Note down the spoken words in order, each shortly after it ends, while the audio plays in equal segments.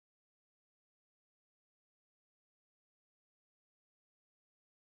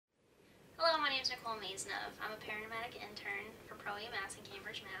Hello, my name is Maisonneuve. I'm a Paramedic Intern for EMS in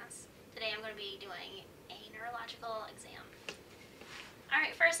Cambridge, Mass. Today I'm going to be doing a neurological exam.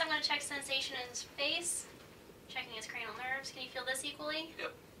 Alright, first I'm going to check sensation in his face, checking his cranial nerves. Can you feel this equally?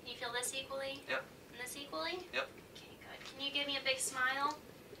 Yep. Can you feel this equally? Yep. And this equally? Yep. Okay, good. Can you give me a big smile?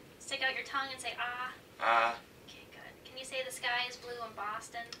 Stick out your tongue and say ah. Ah. Okay, good. Can you say the sky is blue in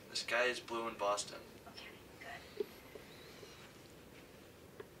Boston? The sky is blue in Boston. Okay, good.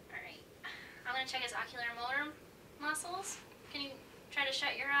 Alright. I'm going to check his ocular and motor muscles. Can you try to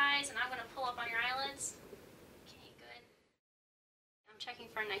shut your eyes, and I'm going to pull up on your eyelids? Okay, good. I'm checking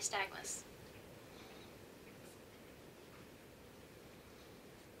for nystagmus.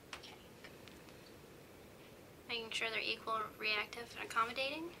 Okay, good. Making sure they're equal, reactive, and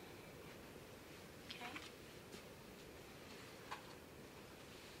accommodating. Okay.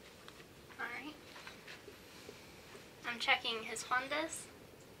 Alright. I'm checking his fundus.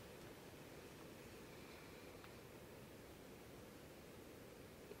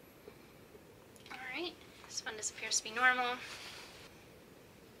 Alright, this fundus appears to be normal.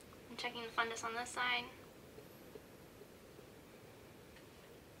 I'm checking the fundus on this side.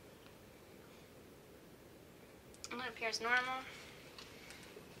 And it appears normal.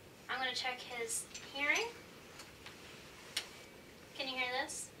 I'm going to check his hearing. Can you hear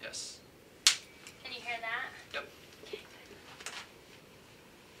this? Yes. Can you hear that? Yep. Okay, good.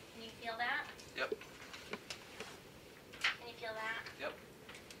 Can you feel that? Yep. Can you feel that? Yep.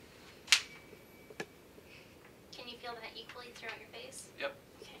 Can you feel that equally throughout your face? Yep.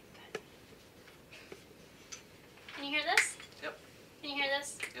 Okay, good. Can you hear this? Yep. Can you hear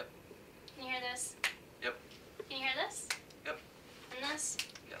this? Yep. Can you hear this? Yep. Can you hear this? Yep. And this?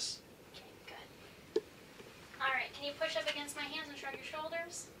 Yes. Okay, good. Alright, can you push up against my hands and shrug your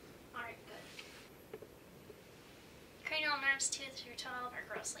shoulders? Alright, good. Cranial nerves 2 through 12 are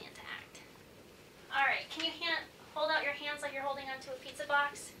grossly intact. Alright, can you hold out your hands like you're holding onto a pizza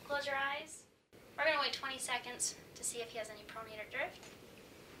box? Close your eyes. We're going to wait 20 seconds to see if he has any pronator drift.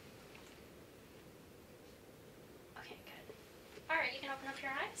 Okay, good. Alright, you can open up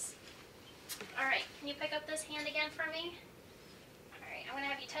your eyes. Alright, can you pick up this hand again for me? Alright, I'm going to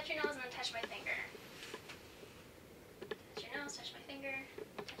have you touch your nose and then touch my finger. Touch your nose, touch my finger.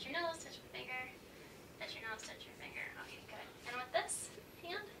 Touch your nose, touch my finger. Touch your nose, touch your finger. Okay, good. And with this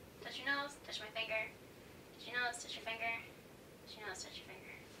hand, touch your nose, touch my finger. Touch your nose, touch your finger. Touch your nose, touch your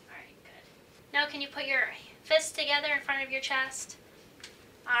finger. Alright, good. Now can you put your fists together in front of your chest?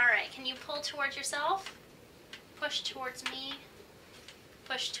 Alright, can you pull towards yourself? Push towards me.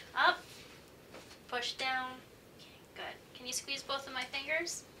 Push up. Push down. Okay, good. Can you squeeze both of my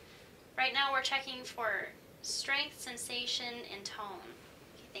fingers? Right now we're checking for strength, sensation, and tone.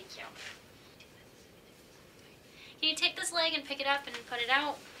 Okay, thank you. Can you take this leg and pick it up and put it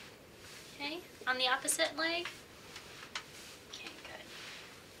out? Okay, on the opposite leg. Okay, good.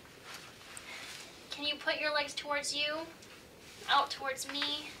 Can you put your legs towards you? Out towards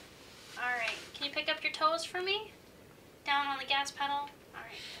me? Alright, can you pick up your toes for me? Down on the gas pedal?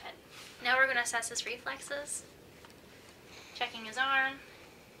 Alright, good. Now we're going to assess his reflexes. Checking his arm.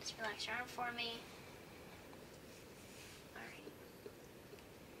 Just relax your arm for me. Alright.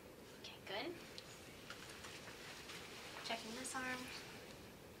 Okay, good. Checking this arm.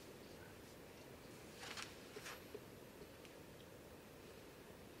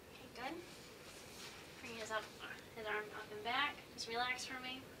 Okay, good. Bring his arm up and back. Just relax for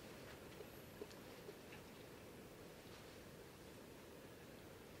me.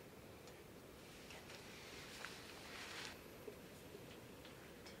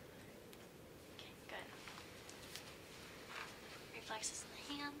 Reflexes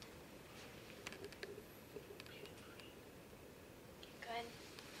in the hand. Good.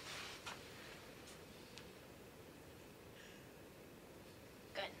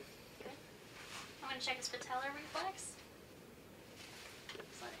 Good. Good. I'm going to check his patellar reflex.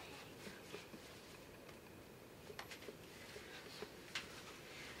 Just let it hang.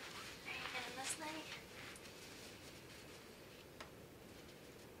 And in this leg.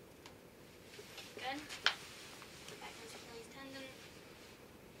 Good. Back into Achilles tendon.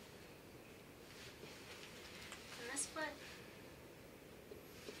 And this foot.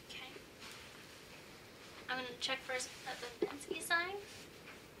 Okay. I'm going to check first at the Bensky sign.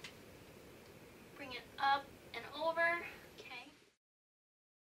 Bring it up and over. Okay.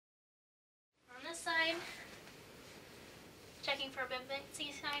 On this side, checking for a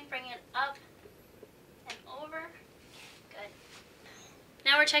Bensky sign. Bring it up and over. Okay, good.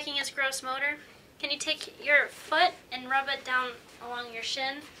 Now we're checking his gross motor. Can you take your foot and rub it down along your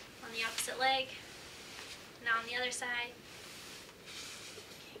shin on the opposite leg? Now on the other side.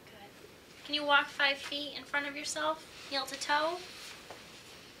 Okay, good. Can you walk 5 feet in front of yourself, heel to toe?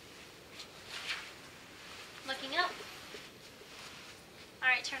 Looking up.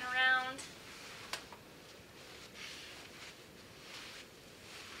 Alright, turn around.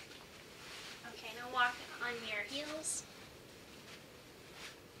 Okay, now walk on your heels.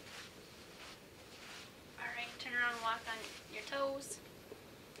 Alright, turn around and walk on your toes.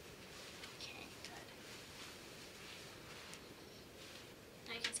 Okay, good.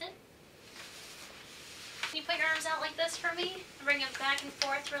 Now you can sit. Can you put your arms out like this for me? And bring them back and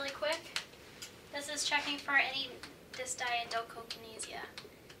forth really quick. This is checking for any dysdiadochokinesia.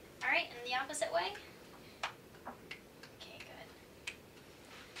 Alright, and the opposite way. Okay, good.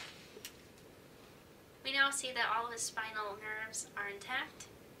 We now see that all of his spinal nerves are intact.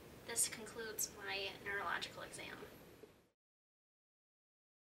 This concludes my neurological exam.